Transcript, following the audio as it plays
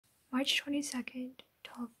March 22nd,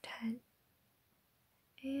 12:10.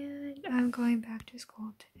 And I'm going back to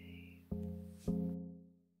school today.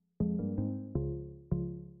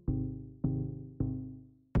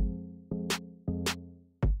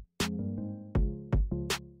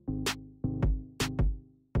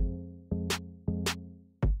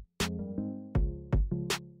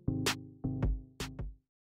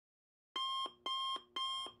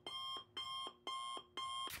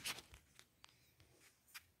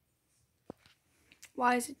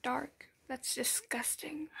 Why is it dark? That's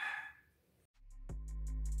disgusting.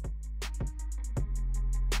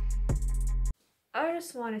 I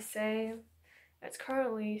just want to say it's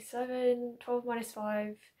currently 12 minus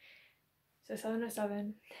 5, so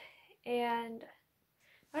 7:07, and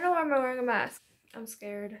I don't know why I'm wearing a mask. I'm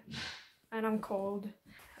scared, and I'm cold.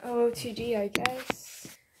 OOTD, I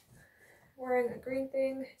guess. Wearing a green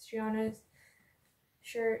thing. It's Gianna's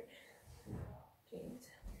shirt, jeans,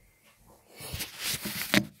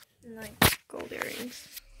 and like gold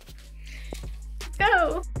earrings.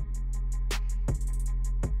 Go!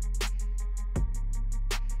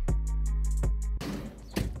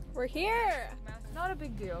 We're here! Not a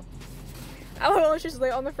big deal. I was just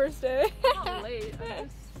late on the first day. Not late, I'm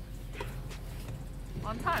just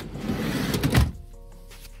on time.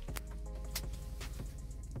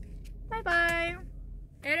 Bye-bye!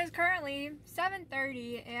 It is currently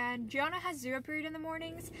 7:30 and Gianna has 0 period in the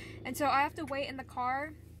mornings, and so I have to wait in the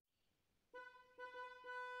car.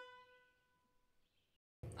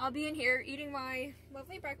 I'll be in here eating my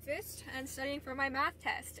lovely breakfast and studying for my math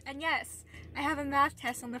test. And yes, I have a math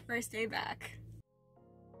test on the first day back.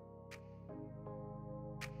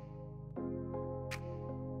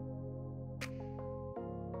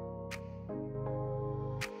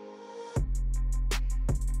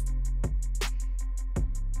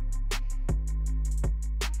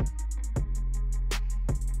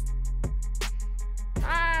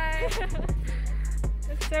 Hi!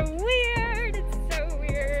 It's so weird! It's so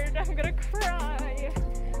weird! I'm gonna cry!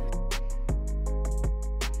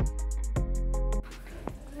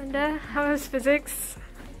 And how was physics?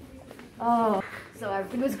 Oh, so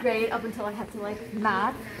everything was great up until I had to like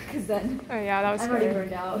math, because then Oh yeah, that was I'm scary. already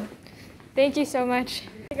burned out. Thank you so much.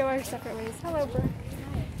 We go our separate ways. Hello, Brooke.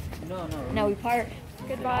 No, we part.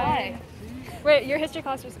 Goodbye. Wait, your history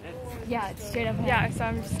class was... Yeah, it's straight up. Yeah, so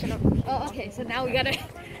I'm just gonna... Oh, okay, so now we gotta...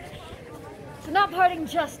 So not parting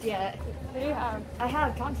just yet. What do you have? I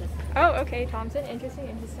have Thompson. Oh, okay, Thompson. Interesting,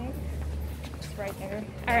 interesting. It's right there.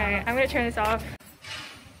 Alright, I'm gonna turn this off.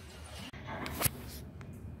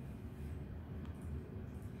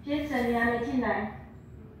 Jason，你还没进来。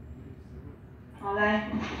好，来。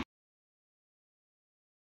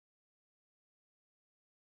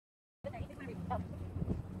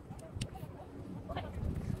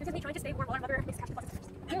This is me trying to stay warm while mother makes cashew butter.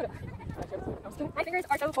 Dude, my fingers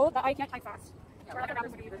are so cold that I can't type fast.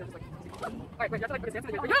 Alright, wait, you have to like put this in.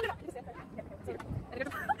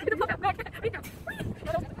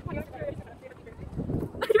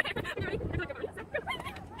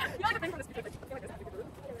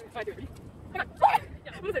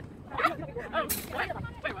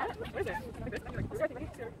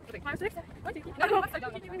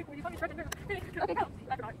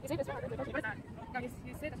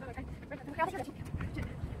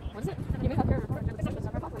 What is it? You make up your report. Pick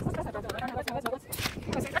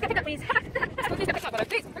up, please. Please pick up,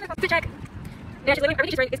 please. To check. Yeah, she's living. Everything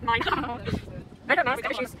she's wearing is mine. I don't know.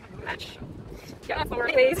 Maybe she's match. Yeah,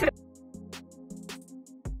 anyways.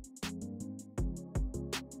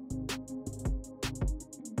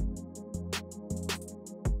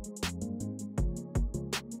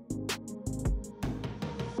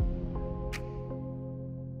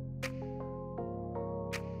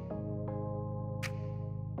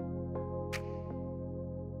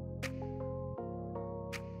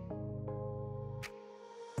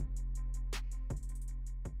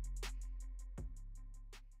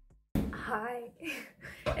 Hi,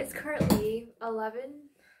 it's currently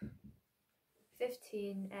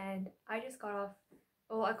 11:15 and I just got off.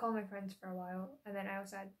 Well, I called my friends for a while and then I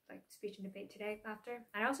also had like speech and debate today after,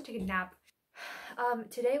 and I also took a nap.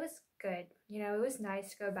 Today was good. You know, it was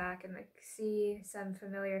nice to go back and like see some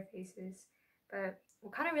familiar faces, but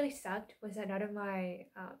what kind of really sucked was that none of my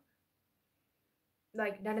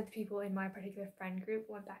none of the people in my particular friend group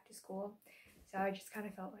went back to school, so I just kind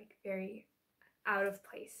of felt like very out of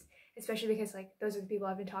place, especially because like those are the people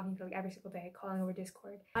I've been talking to like every single day, calling over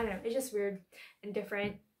Discord. I don't know, it's just weird and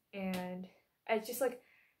different, and it's just like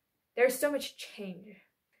there's so much change.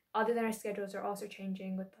 Other than our schedules are also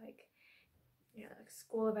changing with like, you know, like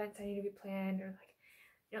school events I need to be planned, or like,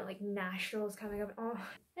 you know, like nationals coming up. Oh,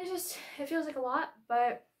 it feels like a lot,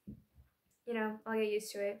 but you know, I'll get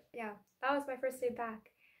used to it. Yeah, that was my first day back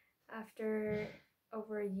after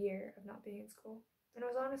over a year of not being in school. And it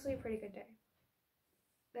was honestly a pretty good day.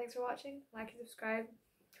 Thanks for watching. Like and subscribe.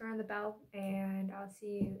 Turn on the bell. And I'll see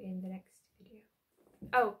you in the next video.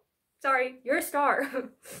 Oh, sorry. You're a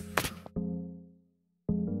star.